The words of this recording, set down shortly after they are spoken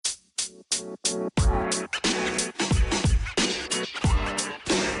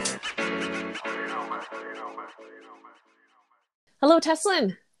Hello,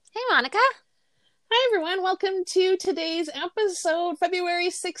 Teslin. Hey, Monica. Hi, everyone. Welcome to today's episode, February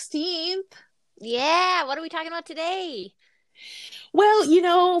 16th. Yeah, what are we talking about today?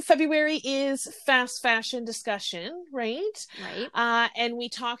 Well, February is fast fashion discussion, right? Right. And we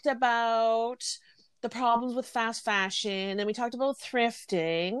talked about the problems with fast fashion, and we talked about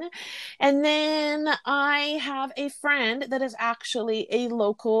thrifting. And then I have a friend that is actually a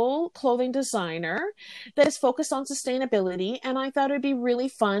local clothing designer that is focused on sustainability, and I thought it'd be really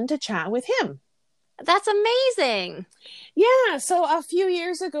fun to chat with him. That's amazing. Yeah, so a few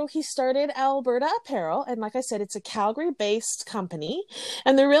years ago, he started Alberta Apparel. And like I said, it's a Calgary-based company.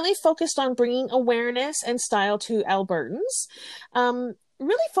 And they're really focused on bringing awareness and style to Albertans.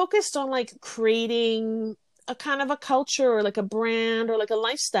 Really focused on like creating a kind of a culture or like a brand or like a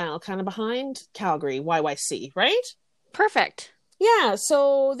lifestyle kind of behind Calgary YYC, right? Perfect. Yeah,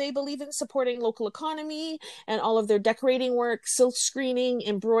 so they believe in supporting local economy, and all of their decorating work, silk screening,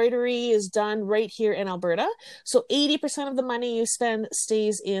 embroidery is done right here in Alberta. So 80% of the money you spend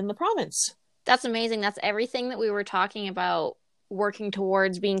stays in the province. That's amazing. That's everything that we were talking about working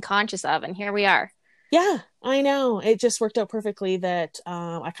towards being conscious of, and here we are. Yeah, I know. It just worked out perfectly that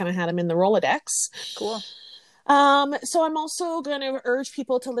I kind of had him in the Rolodex. Cool. So I'm also going to urge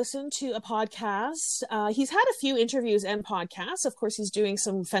people to listen to a podcast. He's had a few interviews and podcasts. Of course, he's doing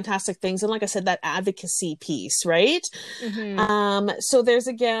some fantastic things. And like I said, that advocacy piece, right? Mm-hmm. So there's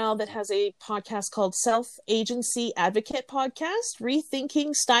a gal that has a podcast called Self Agency Advocate Podcast,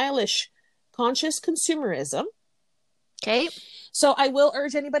 Rethinking Stylish Conscious Consumerism. Okay. So I will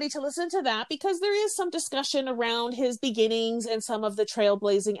urge anybody to listen to that because there is some discussion around his beginnings and some of the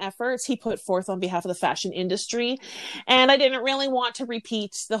trailblazing efforts he put forth on behalf of the fashion industry. And I didn't really want to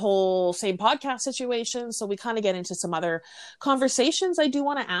repeat the whole same podcast situation. So we kind of get into some other conversations. I do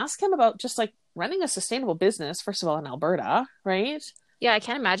want to ask him about just like running a sustainable business, first of all, in Alberta, right? Yeah, I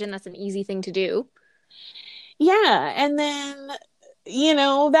can't imagine that's an easy thing to do. Yeah. And then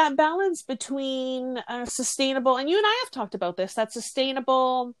that balance between sustainable, and you and I have talked about this, that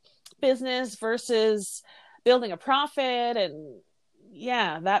sustainable business versus building a profit, and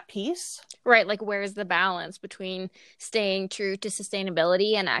yeah, that piece. Right, like where's the balance between staying true to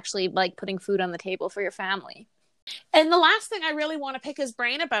sustainability and actually like putting food on the table for your family? And the last thing I really want to pick his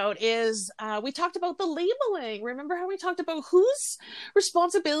brain about is we talked about the labeling. Remember how we talked about whose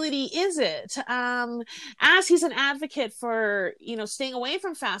responsibility is it? As he's an advocate for, staying away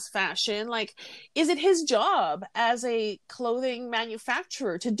from fast fashion, like, is it his job as a clothing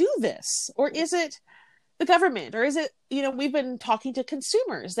manufacturer to do this? Or is it the government? Or is it, we've been talking to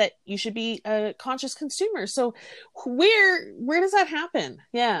consumers that you should be a conscious consumer. So where does that happen?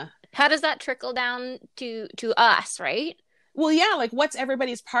 Yeah. How does that trickle down to us, right? Well, yeah, like what's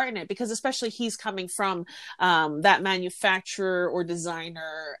everybody's part in it? Because especially he's coming from that manufacturer or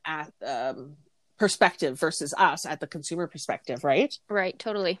designer at perspective versus us at the consumer perspective, right? Right,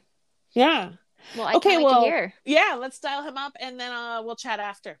 totally. Yeah. Well, I can't wait to hear. Yeah, let's dial him up and then we'll chat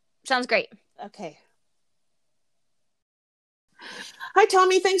after. Sounds great. Okay. Hi,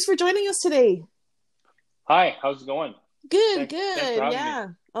 Tommy. Thanks for joining us today. Hi, how's it going? Good. Thanks for having Yeah.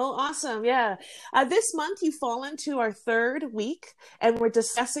 me. Oh, awesome. Yeah. This month you fall into our third week and we're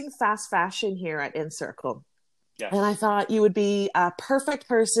discussing fast fashion here at InCircle. Yes. And I thought you would be a perfect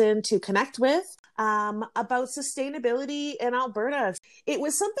person to connect with about sustainability in Alberta. It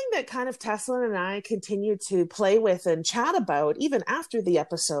was something that kind of Teslin and I continued to play with and chat about even after the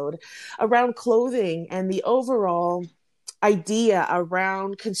episode around clothing and the overall idea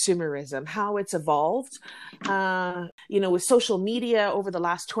around consumerism, how it's evolved, with social media over the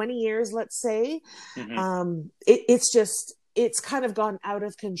last 20 years, let's say. Mm-hmm. It's kind of gone out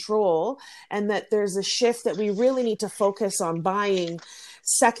of control, and that there's a shift that we really need to focus on buying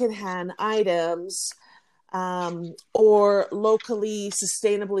secondhand items or locally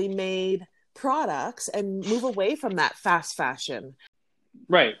sustainably made products and move away from that fast fashion.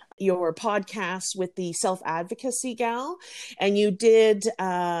 Right. Your podcast with the self-advocacy gal, and you did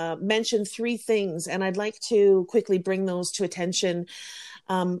mention three things, and I'd like to quickly bring those to attention.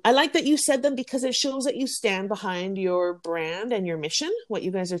 I like that you said them because it shows that you stand behind your brand and your mission, what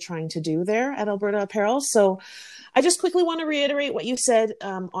you guys are trying to do there at Alberta Apparel. So I just quickly want to reiterate what you said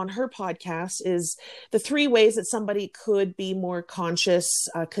on her podcast is the three ways that somebody could be more conscious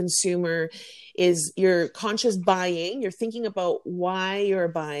consumer is your conscious buying. You're thinking about why you're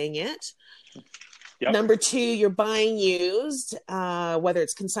buying it. Yep. Number two, you're buying used, whether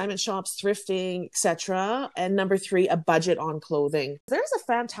it's consignment shops, thrifting, etc. And number three, a budget on clothing. There's a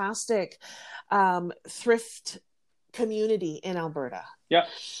fantastic thrift community in Alberta. Yeah.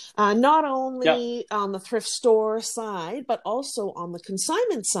 Not only on the thrift store side, but also on the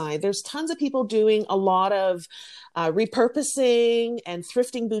consignment side. There's tons of people doing a lot of repurposing and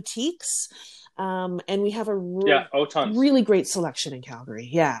thrifting boutiques. And we have a really great selection in Calgary.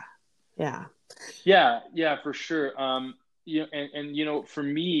 Yeah. Yeah, for sure. For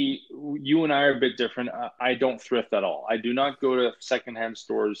me, you and I are a bit different. I don't thrift at all. I do not go to secondhand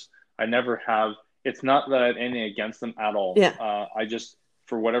stores. I never have. It's not that I have anything against them at all. Yeah. I just,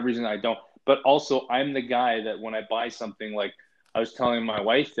 for whatever reason, I don't. But also, I'm the guy that when I buy something, like I was telling my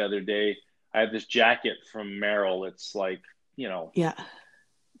wife the other day, I have this jacket from Merrill. It's like,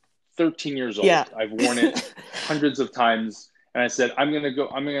 13 years old. Yeah. I've worn it hundreds of times. And I said, I'm going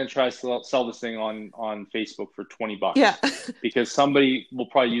to try to sell this thing on Facebook for $20. Yeah. Because somebody will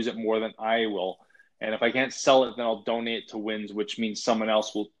probably use it more than I will. And if I can't sell it, then I'll donate it to WINS, which means someone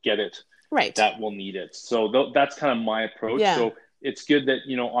else will get it. Right. That will need it. So that's kind of my approach. Yeah. So it's good that,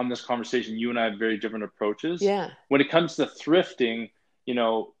 on this conversation, you and I have very different approaches. Yeah. When it comes to thrifting,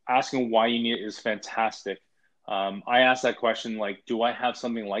 asking why you need it is fantastic. I ask that question, like, do I have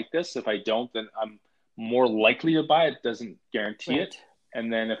something like this? If I don't, then I'm more likely to buy it. Doesn't guarantee it.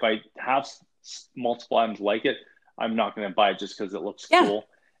 And then if I have multiple items like it, I'm not going to buy it just because it looks cool.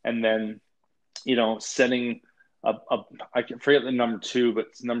 And then, setting I can forget the number two, but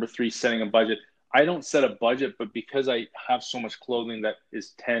it's number three, setting a budget. I don't set a budget, but because I have so much clothing that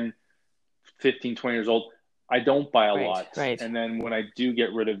is 10, 15, 20 years old, I don't buy a lot. Right. And then when I do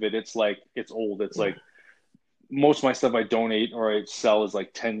get rid of it, it's like, it's old. It's like most of my stuff I donate or I sell is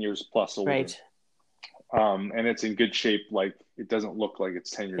like 10 years plus older. Right. And it's in good shape. Like it doesn't look like it's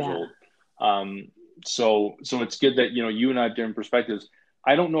 10 years old. So it's good that, you and I have different perspectives.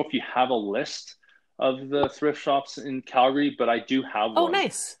 I don't know if you have a list of the thrift shops in Calgary, but I do have one. Oh,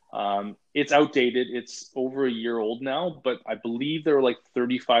 nice. It's outdated. It's over a year old now, but I believe there are like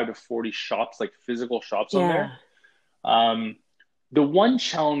 35 to 40 shops, like physical shops on there. The one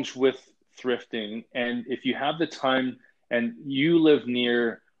challenge with thrifting, and if you have the time and you live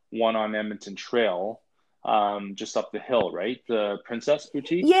near one on Edmonton Trail, just up the hill, right? The Princess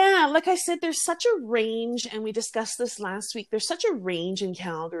Boutique. Yeah, like I said, there's such a range, and we discussed this last week. There's such a range in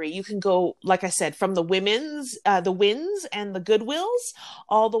Calgary. You can go, like I said, from the WINS and the Goodwills,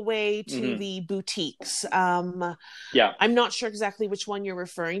 all the way to the boutiques. I'm not sure exactly which one you're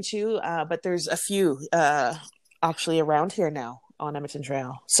referring to, but there's a few actually around here now on Edmonton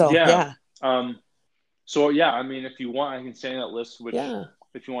Trail. So I mean, if you want, I can send you that list.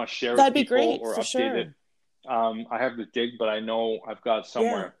 If you want to share that'd with people be great, or for update it. I have the dig, but I know I've got it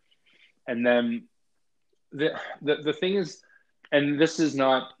somewhere. And then the thing is, and this is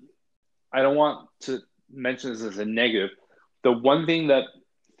not, I don't want to mention this as a negative. The one thing that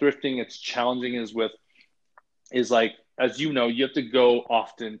thrifting it's challenging is like, as you know, you have to go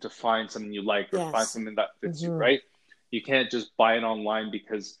often to find something you like or find something that fits you, right? You can't just buy it online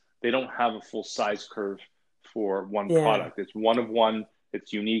because they don't have a full size curve for one product. It's one of one.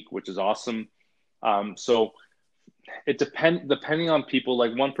 It's unique, which is awesome. So it depending on people.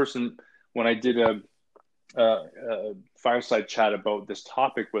 Like one person, when I did a fireside chat about this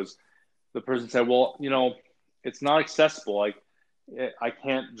topic, was the person said, well, it's not accessible. Like I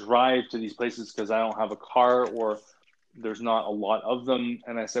can't drive to these places because I don't have a car or there's not a lot of them.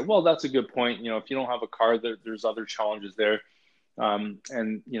 And I said, well, that's a good point. If you don't have a car, there's other challenges there. And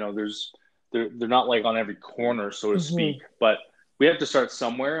they're not like on every corner, so to speak, but we have to start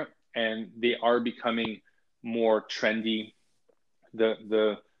somewhere, and they are becoming more trendy.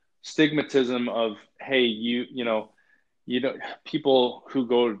 The stigmatism of, hey, people who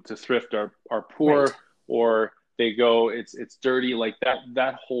go to thrift are poor, or they go, it's dirty, like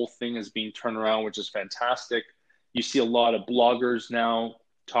that whole thing is being turned around, which is fantastic. You see a lot of bloggers now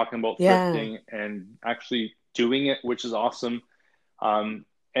talking about thrifting and actually doing it, which is awesome.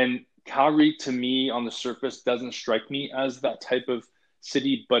 And Calgary, to me, on the surface, doesn't strike me as that type of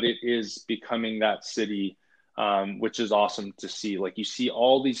city, but it is becoming that city, which is awesome to see. Like you see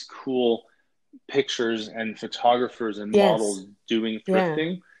all these cool pictures and photographers and models doing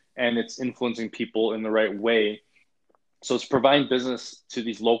thrifting, and it's influencing people in the right way. So it's providing business to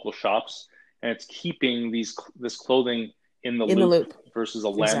these local shops, and it's keeping this clothing in the loop versus a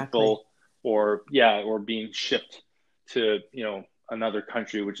landfill or being shipped to, another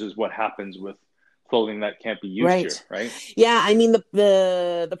country, which is what happens with clothing that can't be used Right. here, right? Yeah, I mean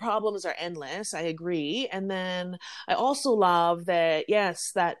the problems are endless. I agree. And then I also love that,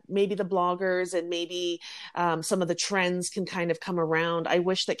 yes, that maybe the bloggers and maybe some of the trends can kind of come around. I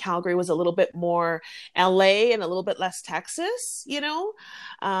wish that Calgary was a little bit more LA and a little bit less Texas, you know,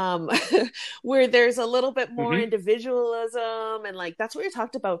 um, where there's a little bit more Mm-hmm. individualism, and like that's what you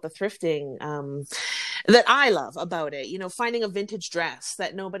talked about, the thrifting. That I love about it, you know, finding a vintage dress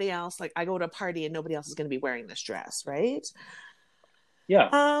that nobody else, like I go to a party and nobody else is going to be wearing this dress, right? Yeah.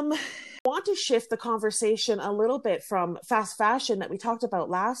 I want to shift the conversation a little bit from fast fashion that we talked about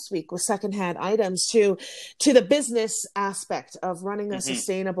last week with secondhand items to the business aspect of running a Mm-hmm.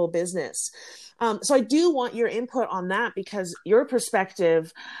 sustainable business. So I do want your input on that, because your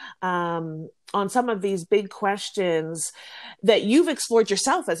perspective on some of these big questions that you've explored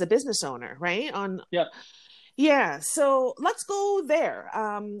yourself as a business owner, right? Yeah. Yeah, so let's go there.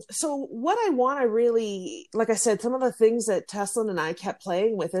 So what I want to really, like I said, some of the things that Tesla and I kept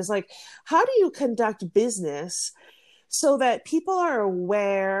playing with is like, how do you conduct business so that people are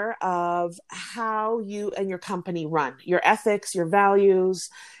aware of how you and your company run, your ethics, your values,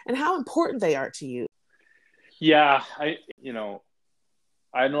 and how important they are to you? Yeah.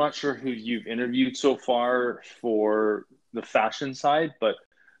 I'm not sure who you've interviewed so far for the fashion side, but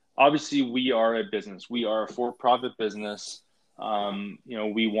obviously we are a business. We are a for-profit business.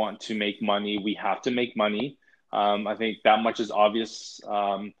 We want to make money. We have to make money. I think that much is obvious.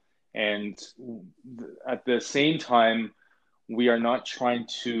 And at the same time, we are not trying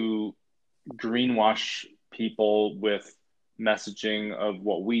to greenwash people with messaging of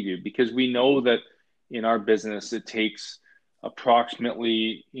what we do, because we know that in our business, it takes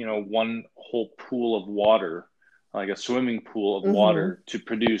approximately, one whole pool of water, like a swimming pool of Mm-hmm. water, to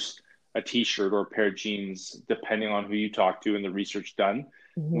produce a t-shirt or a pair of jeans, depending on who you talk to and the research done.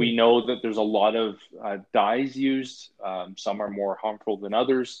 Mm-hmm. We know that there's a lot of dyes used. Some are more harmful than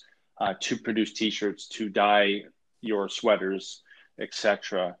others to produce t-shirts, to dye your sweaters,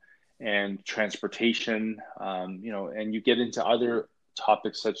 etc. And transportation, and you get into other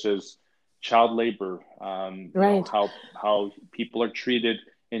topics such as child labor, Right. how people are treated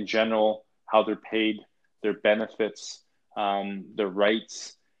in general, how they're paid, their benefits, their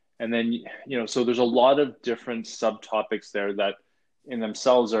rights, and then so there's a lot of different subtopics there that in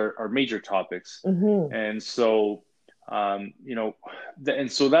themselves are major topics, Mm-hmm. and so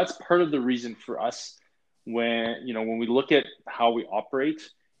and so that's part of the reason for us when we look at how we operate.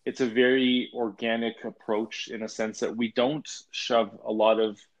 It's a very organic approach in a sense that we don't shove a lot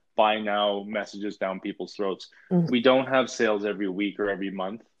of buy now messages down people's throats. Mm-hmm. We don't have sales every week or every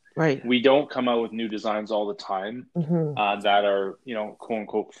month. Right. We don't come out with new designs all the time Mm-hmm. that are, quote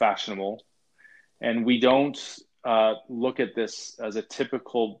unquote, fashionable. And we don't look at this as a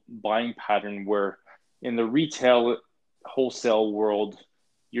typical buying pattern where in the retail wholesale world,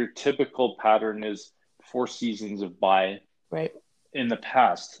 your typical pattern is 4 seasons of buy Right. in the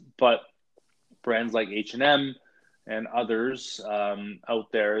past. But brands like H&M and others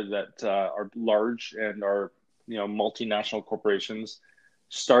out there that are large and are multinational corporations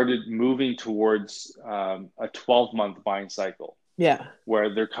started moving towards a 12-month buying cycle. Yeah.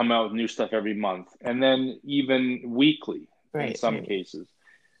 Where they're coming out with new stuff every month, and then even weekly in some cases,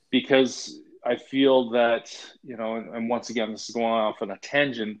 because I feel that and once again, this is going off on a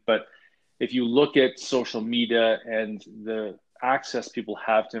tangent, but if you look at social media and the access people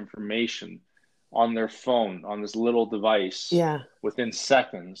have to information on their phone, on this little device, within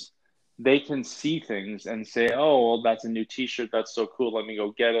seconds, they can see things and say, oh, well, that's a new t-shirt. That's so cool. Let me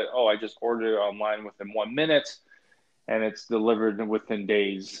go get it. Oh, I just ordered it online within 1 minute and it's delivered within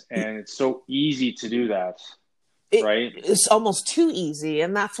days. And it's so easy to do that, right? It's almost too easy.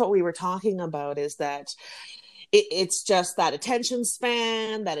 And that's what we were talking about, is that it's just that attention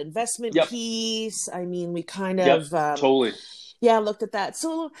span, that investment piece. I mean, we kind of totally looked at that.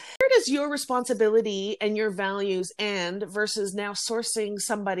 So where does your responsibility and your values end versus now sourcing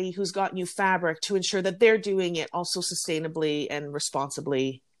somebody who's got new fabric to ensure that they're doing it also sustainably and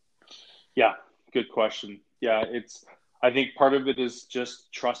responsibly? Yeah, good question. Yeah, I think part of it is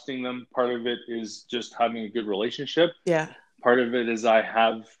just trusting them. Part of it is just having a good relationship. Yeah. Part of it is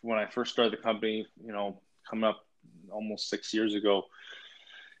when I first started the company, coming up almost 6 years ago,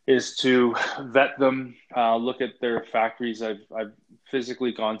 is to vet them, look at their factories. I've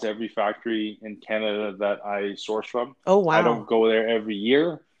physically gone to every factory in Canada that I source from. Oh, wow. I don't go there every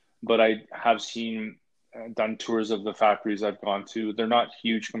year, but I have done tours of the factories I've gone to. They're not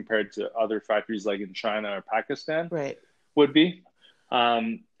huge compared to other factories like in China or Pakistan. Right. Would be.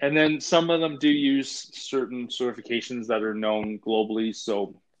 And then some of them do use certain certifications that are known globally.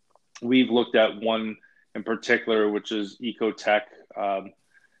 So we've looked at one in particular, which is Ecotech,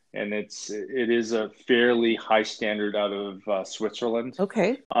 and it is a fairly high standard out of Switzerland.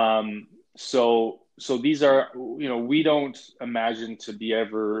 Okay. So these are, we don't imagine to be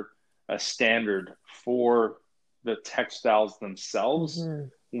ever a standard for the textiles themselves.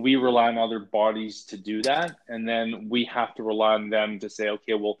 Mm-hmm. We rely on other bodies to do that, and then we have to rely on them to say,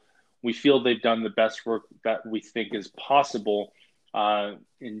 okay, well, we feel they've done the best work that we think is possible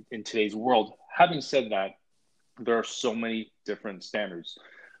in today's world. Having said that, there are so many different standards.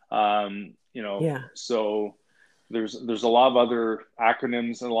 So there's a lot of other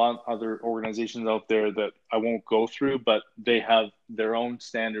acronyms and a lot of other organizations out there that I won't go through, but they have their own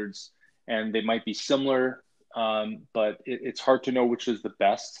standards, and they might be similar, but it's hard to know which is the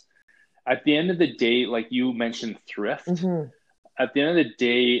best. At the end of the day, like you mentioned, thrift. Mm-hmm. At the end of the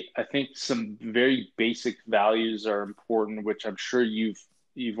day, I think some very basic values are important, which I'm sure you've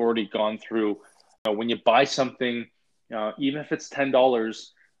already gone through. When you buy something, even if it's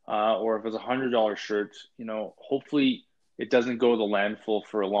 $10 or if it's $100 shirt, hopefully it doesn't go to the landfill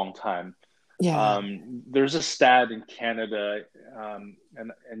for a long time. Yeah. There's a stat in Canada,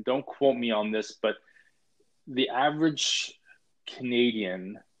 and don't quote me on this, but the average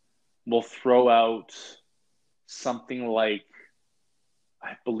Canadian will throw out something like,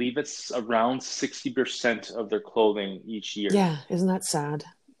 I believe it's around 60% of their clothing each year. Yeah, isn't that sad?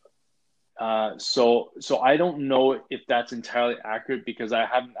 So I don't know if that's entirely accurate because I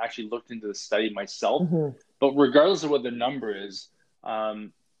haven't actually looked into the study myself. Mm-hmm. But regardless of what the number is,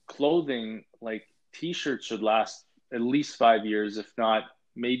 clothing like T-shirts should last at least 5 years, if not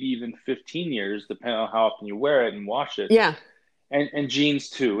maybe even 15 years, depending on how often you wear it and wash it. Yeah. And jeans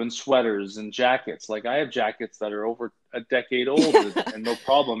too, and sweaters and jackets. Like I have jackets that are over a decade old and no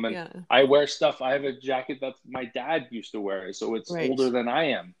problem. And I wear stuff. I have a jacket that my dad used to wear, so it's older than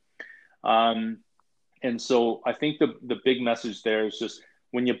I am. And so I think the big message there is just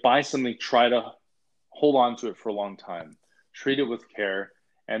when you buy something, try to hold on to it for a long time, treat it with care,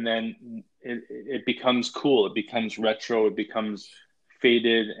 and then it becomes cool. It becomes retro. It becomes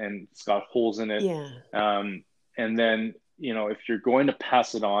faded and it's got holes in it. Yeah. And then, if you're going to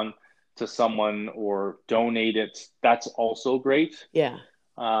pass it on to someone or donate it, that's also great. Yeah.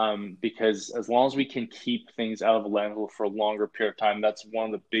 Because as long as we can keep things out of a landfill for a longer period of time, that's one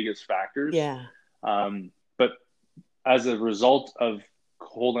of the biggest factors. Yeah. But as a result of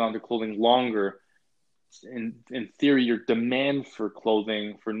holding on to clothing longer, in theory, your demand for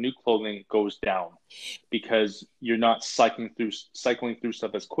new clothing goes down because you're not cycling through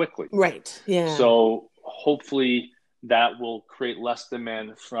stuff as quickly. Right. Yeah. So hopefully that will create less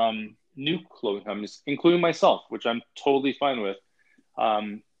demand from new clothing companies, including myself, which I'm totally fine with.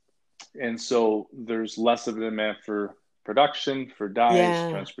 And so there's less of a demand for production, for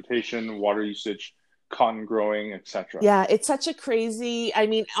dyes, transportation, water usage, cotton growing, etc. Yeah, it's such a crazy,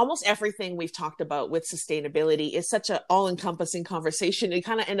 almost everything we've talked about with sustainability is such an all-encompassing conversation. You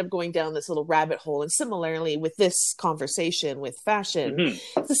kind of end up going down this little rabbit hole. And similarly with this conversation with fashion,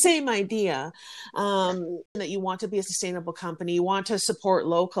 it's the same idea, that you want to be a sustainable company, you want to support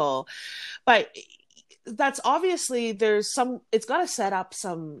local, but that's obviously it's got to set up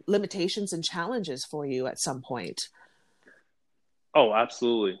some limitations and challenges for you at some point. Oh,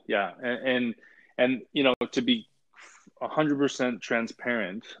 absolutely. Yeah. And to be 100%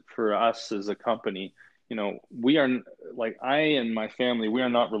 transparent for us as a company, we are, like, I and my family, we are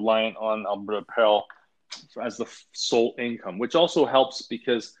not reliant on Alberta Apparel as the sole income, which also helps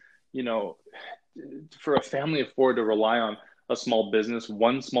because, for a family of four to rely on one small business,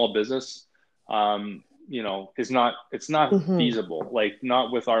 it's not feasible, like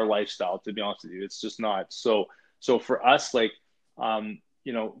not with our lifestyle, to be honest with you. It's just not. So for us, like,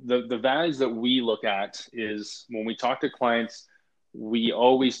 the values that we look at is when we talk to clients, we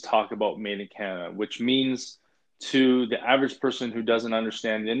always talk about made in Canada, which means to the average person who doesn't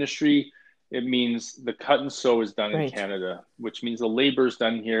understand the industry, it means the cut and sew is done in Canada, which means the labor is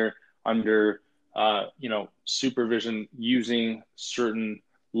done here under, supervision using certain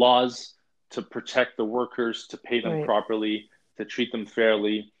laws to protect the workers, to pay them properly, to treat them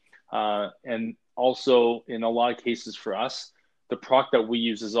fairly. And also in a lot of cases for us, the product that we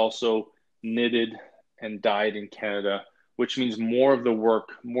use is also knitted and dyed in Canada, which means more of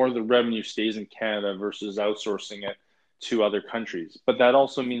the revenue stays in Canada versus outsourcing it to other countries. But that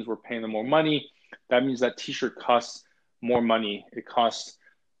also means we're paying them more money. That means that t-shirt costs more money. It costs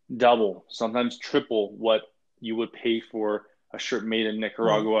double, sometimes triple what you would pay for a shirt made in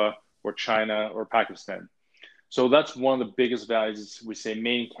Nicaragua or China or Pakistan. So that's one of the biggest values. We say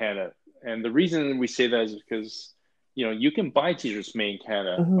made in Canada. And the reason we say that is because you can buy t-shirts made in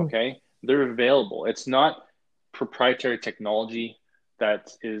Canada, Mm-hmm. okay? They're available. It's not proprietary technology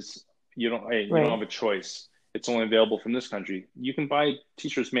that is, you don't Right. have a choice. It's only available from this country. You can buy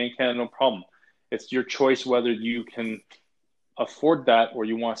t-shirts made in Canada, no problem. It's your choice whether you can afford that or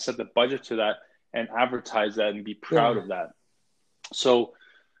you want to set the budget to that and advertise that and be proud Yeah. of that. So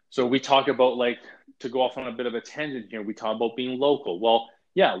we talk about, like, to go off on a bit of a tangent here, we talk about being local. Well,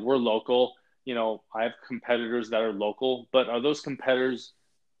 yeah, we're local. I have competitors that are local, but are those competitors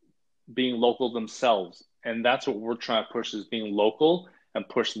being local themselves? And that's what we're trying to push, is being local and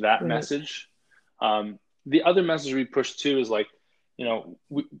push that Right. message. The other message we push too is like,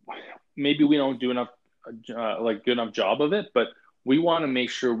 maybe we don't do enough, good enough job of it, but we want to make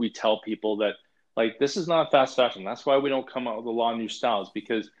sure we tell people that, like, this is not fast fashion. That's why we don't come out with a lot of new styles,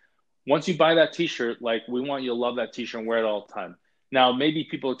 because once you buy that t-shirt, like, we want you to love that t-shirt and wear it all the time. Now, maybe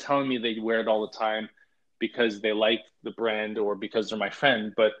people are telling me they wear it all the time because they like the brand or because they're my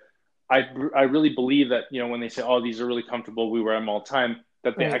friend, but I really believe that, when they say, oh, these are really comfortable, we wear them all the time,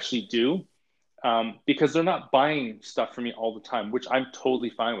 that they Right. actually do, because they're not buying stuff for me all the time, which I'm totally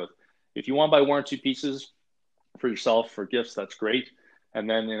fine with. If you want to buy one or two pieces for yourself, for gifts, that's great. And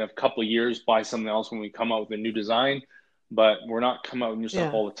then in a couple of years, buy something else when we come out with a new design. But we're not coming out with new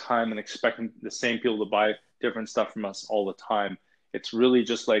stuff Yeah. all the time and expecting the same people to buy different stuff from us all the time. It's really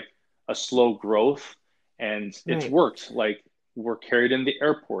just like a slow growth, and it's Right. worked. Like, we're carried in the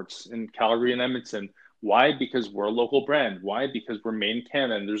airports in Calgary and Edmonton. Why? Because we're a local brand. Why? Because we're made in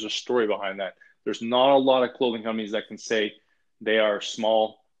Canada, and there's a story behind that. There's not a lot of clothing companies that can say they are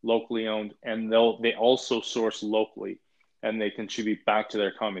small, locally owned, and they also source locally, and they contribute back to their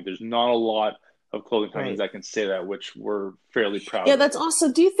economy. There's not a lot of clothing companies Right. that can say that, which we're fairly proud Yeah, of. that's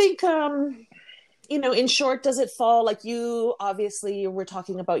awesome. Do you think, in short, does it fall, like, you obviously we're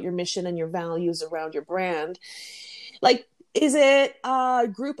talking about your mission and your values around your brand? Like, is it a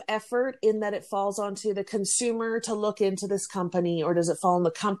group effort in that it falls onto the consumer to look into this company, or does it fall on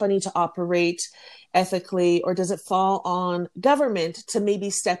the company to operate ethically, or does it fall on government to maybe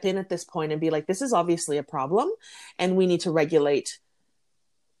step in at this point and be like, this is obviously a problem and we need to regulate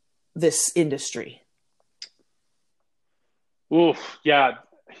this industry? Oof, yeah.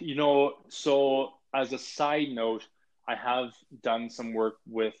 So as a side note, I have done some work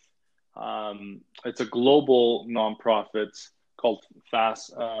with, it's a global nonprofit called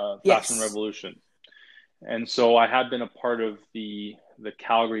Fashion Yes. Revolution. And so I have been a part of the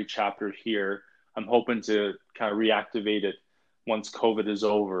Calgary chapter here. I'm hoping to kind of reactivate it once COVID is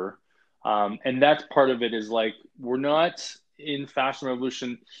over. And that's part of it, is like, we're not in Fashion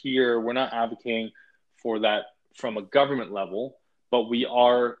Revolution here. We're not advocating for that from a government level, but we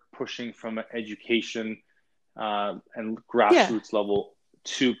are pushing from an education and Yeah. grassroots level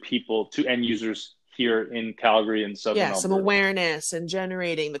to people, to end users here in Calgary and Southern Yeah. Some Alberta. awareness and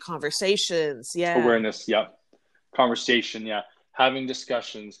generating the conversations. Yeah. Awareness, yeah. Conversation, yeah. Having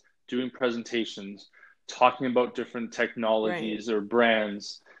discussions, doing presentations, talking about different Right. technologies or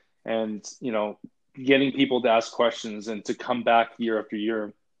brands, and getting people to ask questions and to come back year after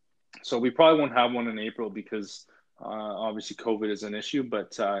year. So we probably won't have one in April because obviously COVID is an issue,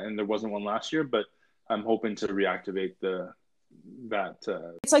 but and there wasn't one last year. But I'm hoping to reactivate that.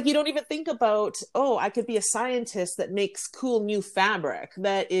 It's like you don't even think about, oh, I could be a scientist that makes cool new fabric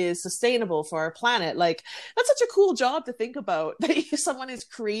that is sustainable for our planet. Like, that's such a cool job to think about, that someone is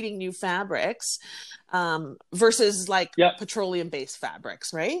creating new fabrics, versus like Yeah, petroleum based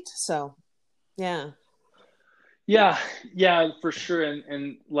fabrics, right? So, yeah. yeah, yeah, for sure.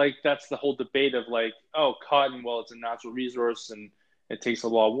 And like, that's the whole debate of like, oh, cotton, well, it's a natural resource and it takes a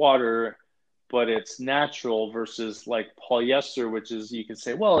lot of water, but it's natural, versus like polyester, which is, you can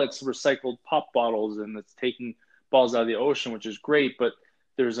say, well, it's recycled pop bottles and it's taking bottles out of the ocean, which is great. But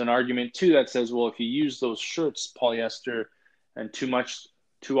there's an argument too that says, well, if you use those shirts, polyester, and too much,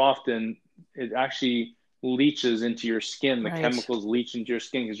 too often, it actually leaches into your skin. The Right. chemicals leach into your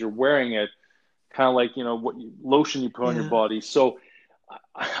skin because you're wearing it, kind of like, what lotion you put on your Yeah. body. So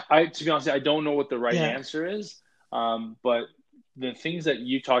to be honest, I don't know what the right Yeah. answer is. But the things that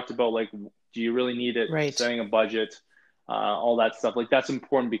you talked about, like, do you really need it? Right. Setting a budget, all that stuff, like, that's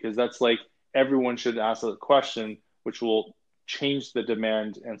important, because that's like, everyone should ask the question, which will change the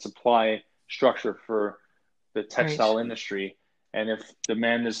demand and supply structure for the Right. textile industry. And if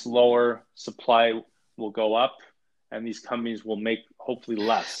demand is lower, supply will go up, and these companies will make hopefully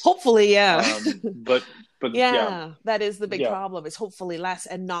less. Hopefully, yeah. But yeah, Yeah, that is the big yeah, problem, is hopefully less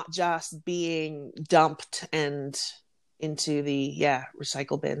and not just being dumped and into the, yeah,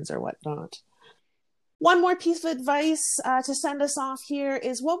 recycle bins or whatnot. one more piece of advice to send us off here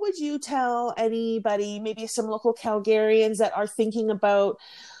is, what would you tell anybody, maybe some local Calgarians that are thinking about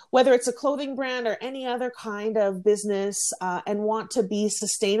whether it's a clothing brand or any other kind of business and want to be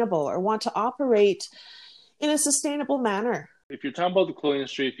sustainable or want to operate in a sustainable manner? If you're talking about the clothing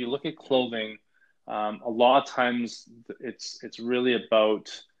industry, if you look at clothing, a lot of times it's really about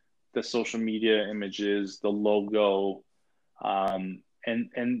the social media images, the logo, and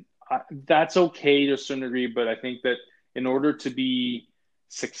that's okay to a certain degree. But I think that in order to be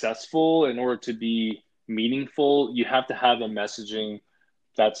successful, in order to be meaningful, you have to have a messaging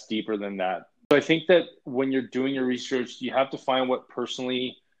that's deeper than that. So I think that when you're doing your research, you have to find what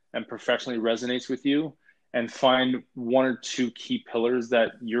personally and professionally resonates with you, and find one or two key pillars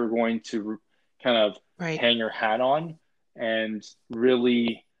that you're going to kind of hang your hat on and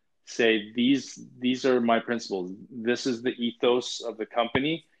really say, these are my principles. This is the ethos of the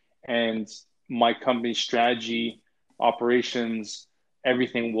company, and my company's strategy, operations,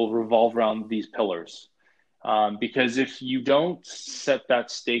 everything will revolve around these pillars. Because if you don't set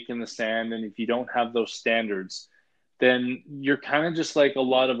that stake in the sand, and if you don't have those standards, then you're kind of just like a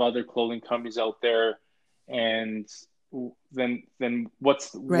lot of other clothing companies out there. And then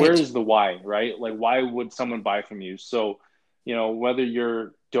where is the why, right? Like, why would someone buy from you? So, whether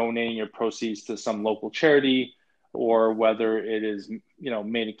you're donating your proceeds to some local charity, or whether it is,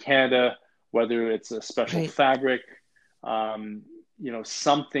 made in Canada, whether it's a special fabric,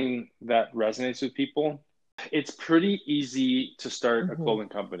 something that resonates with people, it's pretty easy to start a clothing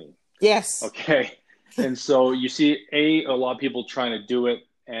company. Yes. Okay. And so you see a lot of people trying to do it,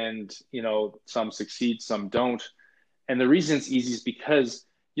 and, some succeed, some don't. And the reason it's easy is because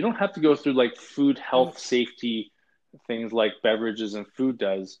you don't have to go through like food, health, safety, things like beverages and food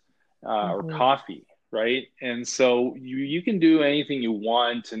does, or coffee, right? And so you can do anything you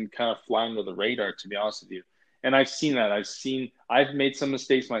want and kind of fly under the radar, to be honest with you. And I've seen that. I've made some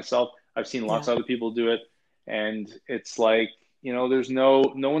mistakes myself. I've seen lots of other people do it. And it's like, there's no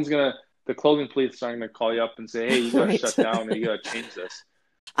one's the clothing police aren't going to call you up and say, hey, you got to shut down, or you got to change this.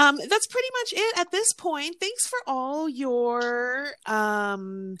 That's pretty much it at this point. Thanks for all your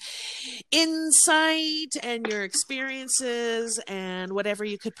insight and your experiences and whatever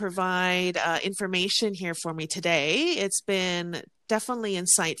you could provide information here for me today. It's been definitely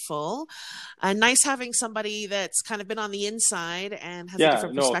insightful. Nice having somebody that's kind of been on the inside and has a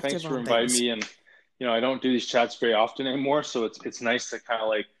different perspective. Thanks for inviting me. And I don't do these chats very often anymore, so it's nice to kind of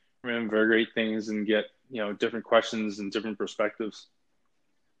like reinvigorate things and get different questions and different perspectives.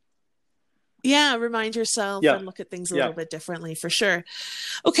 Yeah, remind yourself and look at things a little bit differently, for sure.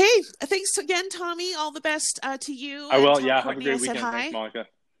 Okay, thanks again, Tommy. All the best to you. I will. Have a great weekend. Thanks, Monica.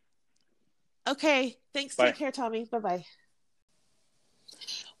 Okay, thanks. Bye. Take care, Tommy. Bye-bye.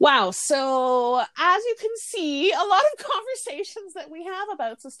 Wow. So as you can see, a lot of conversations that we have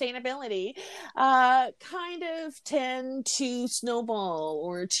about sustainability kind of tend to snowball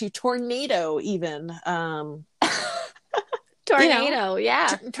or to tornado even.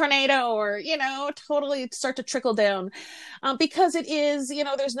 Tornado, or totally start to trickle down, because it is,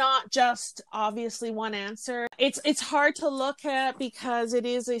 there's not just obviously one answer. It's hard to look at because it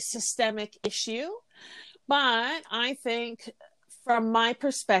is a systemic issue. But I think, from my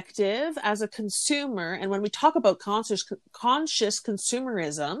perspective as a consumer, and when we talk about conscious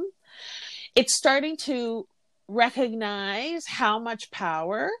consumerism, it's starting to recognize how much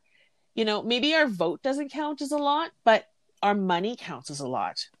power, maybe our vote doesn't count as a lot, but our money counts as a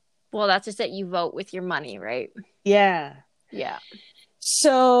lot. Well, that's just that you vote with your money, right? Yeah. Yeah.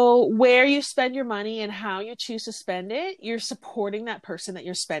 So where you spend your money and how you choose to spend it, you're supporting that person that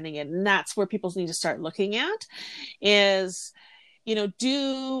you're spending it. And that's where people need to start looking at is,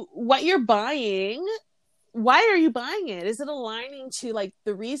 do what you're buying. Why are you buying it? Is it aligning to like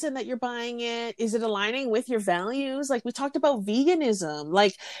the reason that you're buying it? Is it aligning with your values? Like we talked about veganism,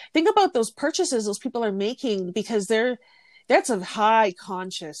 like think about those purchases those people are making, because that's a high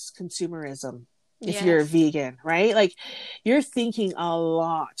conscious consumerism. If you're a vegan, right? Like you're thinking a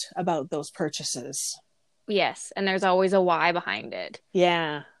lot about those purchases. Yes. And there's always a why behind it.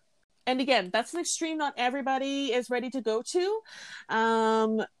 Yeah. And again, that's an extreme not everybody is ready to go to.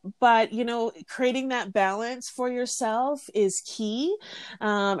 But, creating that balance for yourself is key.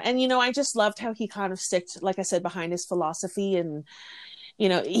 And, I just loved how he kind of sticked, like I said, behind his philosophy. And,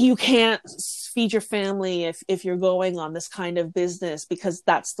 you can't feed your family if you're going on this kind of business, because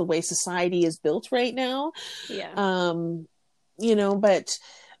that's the way society is built right now. Yeah. But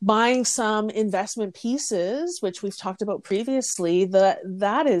buying some investment pieces, which we've talked about previously,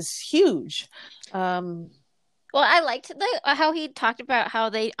 that is huge. Well, I liked how he talked about how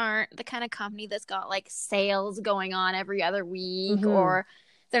they aren't the kind of company that's got like sales going on every other week, Mm-hmm. or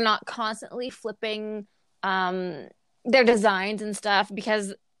they're not constantly flipping um their designs and stuff,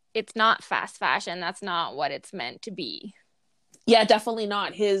 because it's not fast fashion. That's not what it's meant to be. Yeah, definitely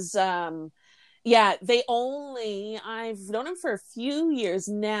not. Yeah, I've known him for a few years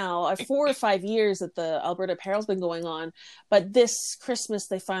now, 4 or 5 years that the Alberta Apparel's been going on. But this Christmas,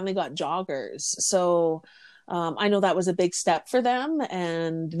 they finally got joggers. So I know that was a big step for them.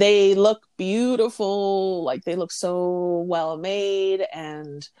 And they look beautiful. Like they look so well made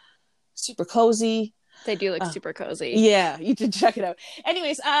and super cozy. They do look super cozy. Yeah, you can check it out.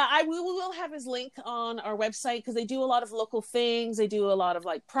 Anyways, we will have his link on our website because they do a lot of local things. They do a lot of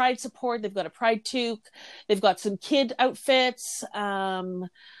like Pride support. They've got a Pride toque. They've got some kid outfits.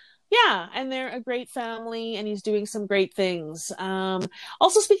 Yeah, and they're a great family, and he's doing some great things.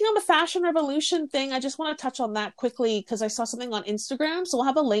 Also, speaking on the Fashion Revolution thing, I just want to touch on that quickly because I saw something on Instagram. So we'll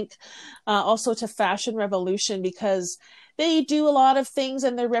have a link also to Fashion Revolution because they do a lot of things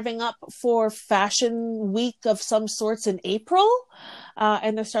and they're revving up for Fashion Week of some sorts in April.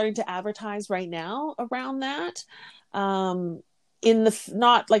 And they're starting to advertise right now around that. In the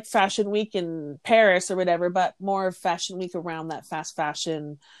not like Fashion Week in Paris or whatever, but more of Fashion Week around that fast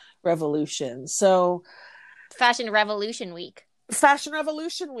fashion revolution. So Fashion Revolution Week. Fashion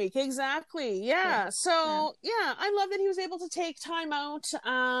Revolution Week, exactly. Yeah. So yeah, I love that he was able to take time out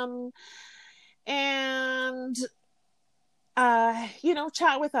and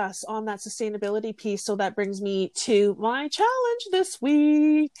chat with us on that sustainability piece. So that brings me to my challenge this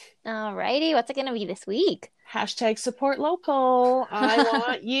week. Alrighty, what's it gonna be this week? Hashtag support local. I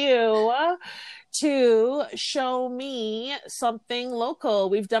want you to show me something local.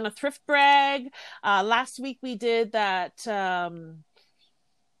 We've done a thrift brag. Last week we did that.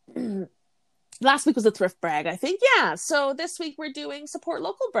 Last week was a thrift brag, I think. Yeah. So this week we're doing support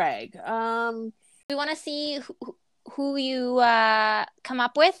local brag. We want to see who you come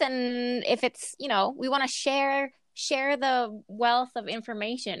up with, and if it's, we want to share the wealth of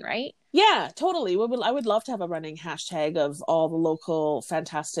information, right? Yeah, totally. I would love to have a running hashtag of all the local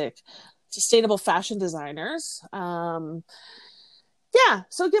fantastic sustainable fashion designers. Yeah,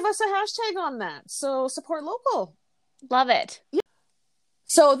 so give us a hashtag on that. So support local. Love it. Yeah.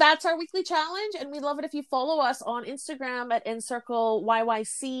 So that's our weekly challenge, and we love it if you follow us on Instagram at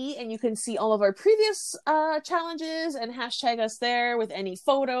EncircleYYC, and you can see all of our previous challenges and hashtag us there with any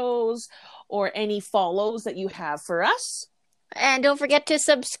photos or any follows that you have for us. And don't forget to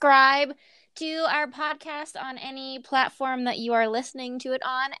subscribe to our podcast on any platform that you are listening to it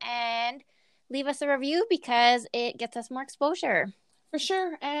on, and leave us a review because it gets us more exposure. For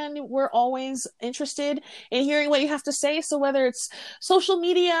sure. And we're always interested in hearing what you have to say. So whether it's social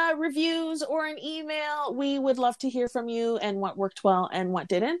media reviews or an email, we would love to hear from you and what worked well and what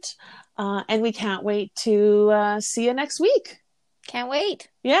didn't. And we can't wait to see you next week. Can't wait.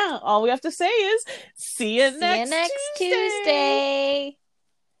 Yeah. All we have to say is see you next Tuesday.